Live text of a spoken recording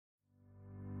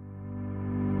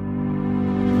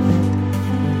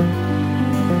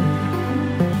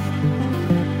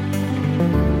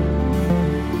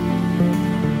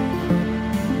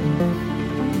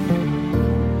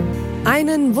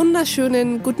Einen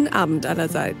wunderschönen guten Abend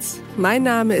allerseits. Mein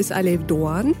Name ist Alev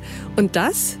Doan und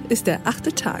das ist der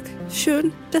 8. Tag.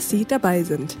 Schön, dass Sie dabei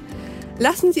sind.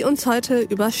 Lassen Sie uns heute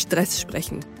über Stress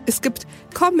sprechen. Es gibt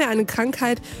kaum mehr eine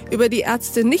Krankheit, über die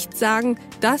Ärzte nicht sagen,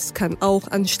 das kann auch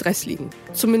an Stress liegen.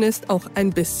 Zumindest auch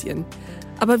ein bisschen.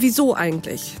 Aber wieso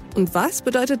eigentlich? Und was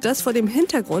bedeutet das vor dem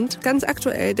Hintergrund ganz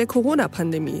aktuell der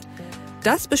Corona-Pandemie?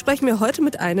 Das besprechen wir heute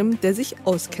mit einem, der sich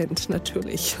auskennt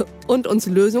natürlich und uns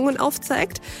Lösungen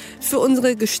aufzeigt für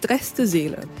unsere gestresste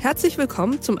Seele. Herzlich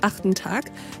willkommen zum 8.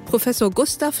 Tag, Professor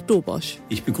Gustav Dobosch.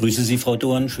 Ich begrüße Sie, Frau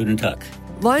Doan. Schönen Tag.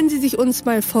 Wollen Sie sich uns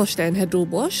mal vorstellen, Herr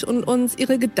Dobosch, und uns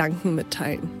Ihre Gedanken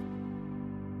mitteilen?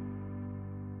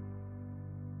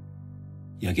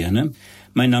 Ja, gerne.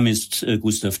 Mein Name ist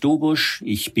Gustav Dobosch.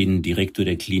 Ich bin Direktor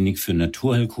der Klinik für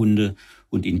Naturheilkunde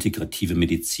und integrative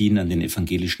Medizin an den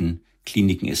evangelischen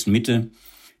Kliniken Essen-Mitte.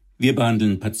 Wir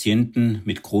behandeln Patienten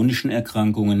mit chronischen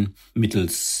Erkrankungen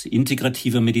mittels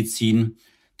integrativer Medizin.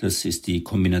 Das ist die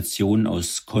Kombination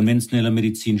aus konventioneller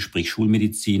Medizin, sprich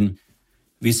Schulmedizin,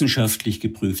 wissenschaftlich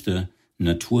geprüfter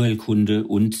Naturheilkunde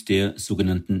und der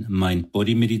sogenannten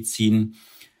Mind-Body-Medizin,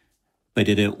 bei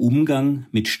der der Umgang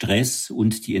mit Stress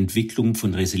und die Entwicklung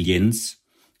von Resilienz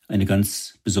eine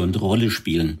ganz besondere Rolle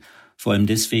spielen. Vor allem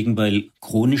deswegen, weil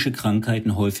chronische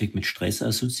Krankheiten häufig mit Stress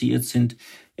assoziiert sind.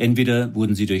 Entweder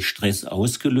wurden sie durch Stress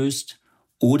ausgelöst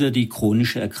oder die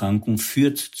chronische Erkrankung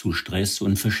führt zu Stress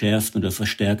und verschärft oder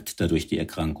verstärkt dadurch die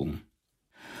Erkrankung.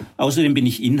 Außerdem bin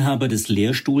ich Inhaber des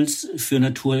Lehrstuhls für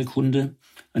Naturheilkunde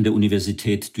an der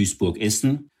Universität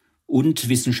Duisburg-Essen und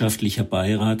wissenschaftlicher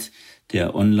Beirat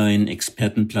der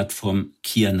Online-Expertenplattform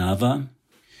Kianava,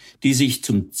 die sich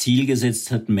zum Ziel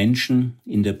gesetzt hat, Menschen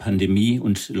in der Pandemie-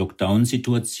 und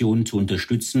Lockdown-Situation zu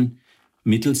unterstützen,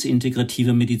 mittels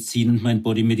integrativer Medizin und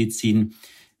Mind-Body-Medizin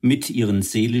mit ihren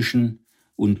seelischen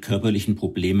und körperlichen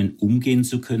Problemen umgehen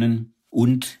zu können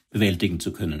und bewältigen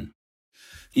zu können.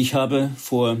 Ich habe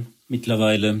vor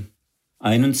mittlerweile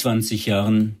 21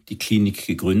 Jahren die Klinik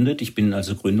gegründet. Ich bin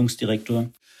also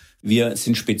Gründungsdirektor. Wir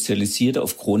sind spezialisiert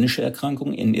auf chronische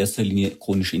Erkrankungen, in erster Linie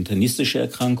chronische internistische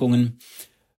Erkrankungen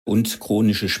und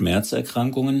chronische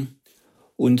Schmerzerkrankungen.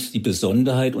 Und die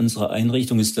Besonderheit unserer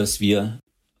Einrichtung ist, dass wir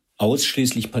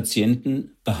ausschließlich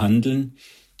Patienten behandeln,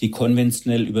 die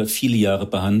konventionell über viele Jahre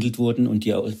behandelt wurden und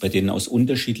bei denen aus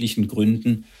unterschiedlichen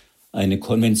Gründen eine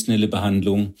konventionelle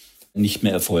Behandlung nicht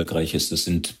mehr erfolgreich ist. Das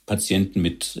sind Patienten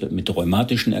mit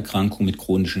rheumatischen Erkrankungen, mit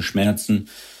chronischen Schmerzen,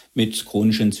 mit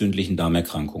chronisch entzündlichen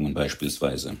Darmerkrankungen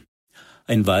beispielsweise.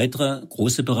 Ein weiterer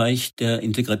großer Bereich der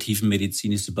integrativen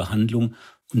Medizin ist die Behandlung,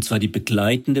 und zwar die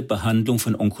begleitende Behandlung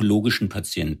von onkologischen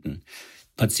Patienten.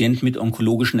 Patienten mit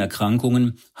onkologischen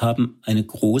Erkrankungen haben eine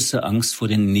große Angst vor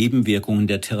den Nebenwirkungen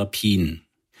der Therapien.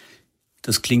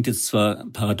 Das klingt jetzt zwar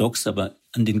paradox, aber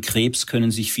an den Krebs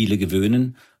können sich viele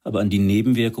gewöhnen, aber an die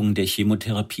Nebenwirkungen der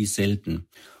Chemotherapie selten.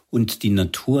 Und die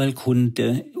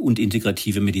Naturheilkunde und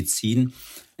integrative Medizin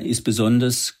ist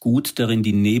besonders gut darin,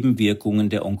 die Nebenwirkungen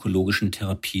der onkologischen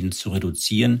Therapien zu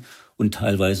reduzieren und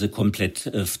teilweise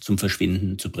komplett zum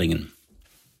Verschwinden zu bringen.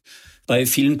 Bei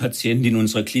vielen Patienten, die in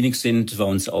unserer Klinik sind, war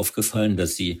uns aufgefallen,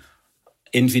 dass sie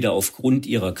entweder aufgrund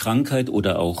ihrer Krankheit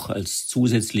oder auch als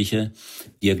zusätzliche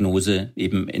Diagnose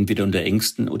eben entweder unter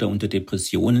Ängsten oder unter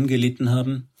Depressionen gelitten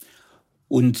haben.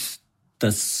 Und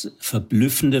das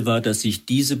Verblüffende war, dass sich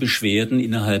diese Beschwerden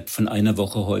innerhalb von einer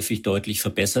Woche häufig deutlich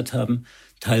verbessert haben,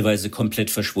 teilweise komplett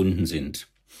verschwunden sind.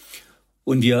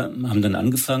 Und wir haben dann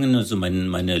angefangen, also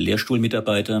meine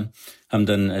Lehrstuhlmitarbeiter haben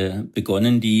dann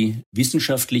begonnen, die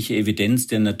wissenschaftliche Evidenz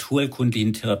der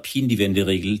naturheilkundlichen Therapien, die wir in der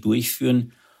Regel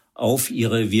durchführen, auf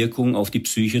ihre Wirkung auf die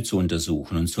Psyche zu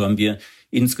untersuchen. Und so haben wir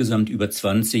insgesamt über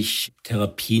 20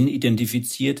 Therapien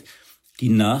identifiziert, die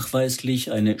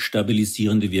nachweislich eine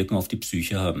stabilisierende Wirkung auf die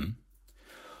Psyche haben.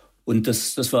 Und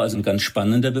das war also ein ganz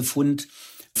spannender Befund,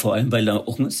 vor allem weil da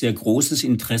auch ein sehr großes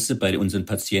Interesse bei unseren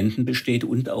Patienten besteht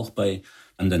und auch bei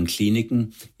anderen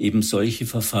Kliniken, eben solche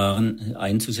Verfahren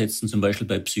einzusetzen, zum Beispiel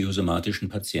bei psychosomatischen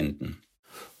Patienten.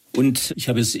 Und ich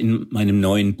habe es in meinem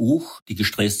neuen Buch, Die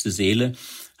gestresste Seele,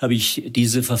 habe ich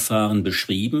diese Verfahren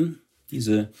beschrieben,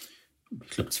 diese, ich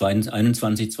glaube,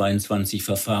 22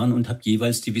 Verfahren, und habe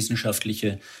jeweils die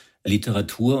wissenschaftliche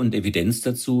Literatur und Evidenz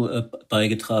dazu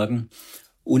beigetragen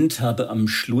und habe am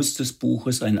Schluss des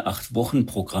Buches ein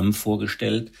 8-Wochen-Programm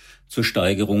vorgestellt zur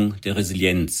Steigerung der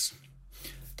Resilienz.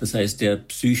 Das heißt, der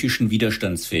psychischen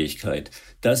Widerstandsfähigkeit.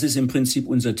 Das ist im Prinzip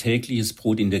unser tägliches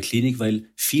Brot in der Klinik, weil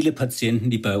viele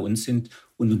Patienten, die bei uns sind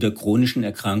und unter chronischen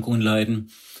Erkrankungen leiden,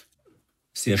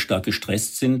 sehr stark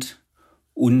gestresst sind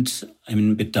und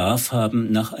einen Bedarf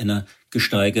haben nach einer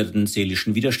gesteigerten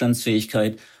seelischen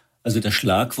Widerstandsfähigkeit, Also das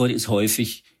Schlagwort ist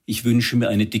häufig, ich wünsche mir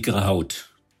eine dickere Haut.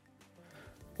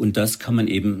 Und das kann man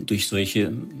eben durch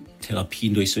solche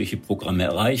Therapien, durch solche Programme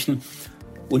erreichen.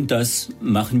 Und das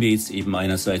machen wir jetzt eben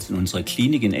einerseits in unserer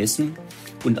Klinik in Essen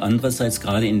und andererseits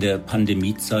gerade in der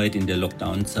Pandemiezeit, in der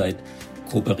Lockdown-Zeit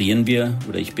kooperieren wir,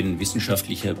 oder ich bin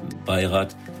wissenschaftlicher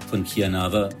Beirat von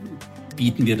Kianava,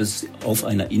 bieten wir das auf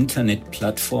einer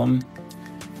Internetplattform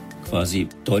quasi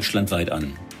deutschlandweit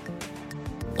an.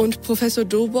 Und Professor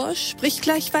Dobosch spricht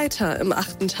gleich weiter im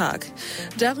 8. Tag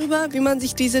darüber, wie man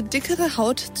sich diese dickere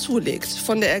Haut zulegt,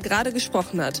 von der er gerade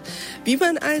gesprochen hat. Wie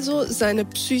man also seine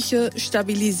Psyche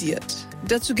stabilisiert.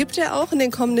 Dazu gibt er auch in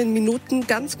den kommenden Minuten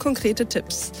ganz konkrete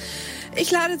Tipps. Ich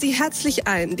lade Sie herzlich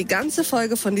ein, die ganze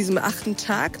Folge von diesem 8.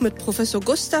 Tag mit Professor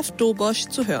Gustav Dobosch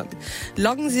zu hören.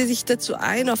 Loggen Sie sich dazu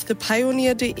ein auf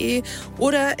thepioneer.de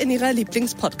oder in Ihrer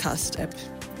Lieblings-Podcast-App.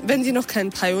 Wenn Sie noch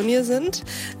kein Pionier sind,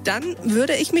 dann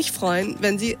würde ich mich freuen,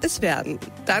 wenn Sie es werden.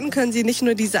 Dann können Sie nicht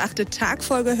nur diese 8.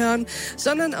 Tag-Folge hören,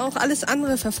 sondern auch alles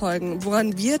andere verfolgen,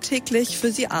 woran wir täglich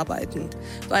für Sie arbeiten.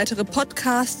 Weitere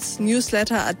Podcasts,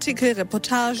 Newsletter, Artikel,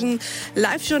 Reportagen,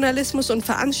 Live-Journalismus und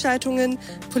Veranstaltungen,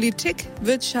 Politik,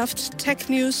 Wirtschaft,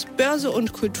 Tech-News, Börse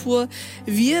und Kultur.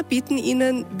 Wir bieten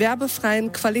Ihnen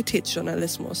werbefreien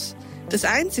Qualitätsjournalismus. Das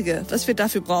Einzige, was wir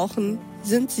dafür brauchen,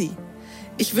 sind Sie.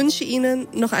 Ich wünsche Ihnen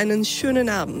noch einen schönen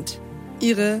Abend.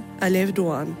 Ihre Alev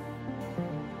Doğan.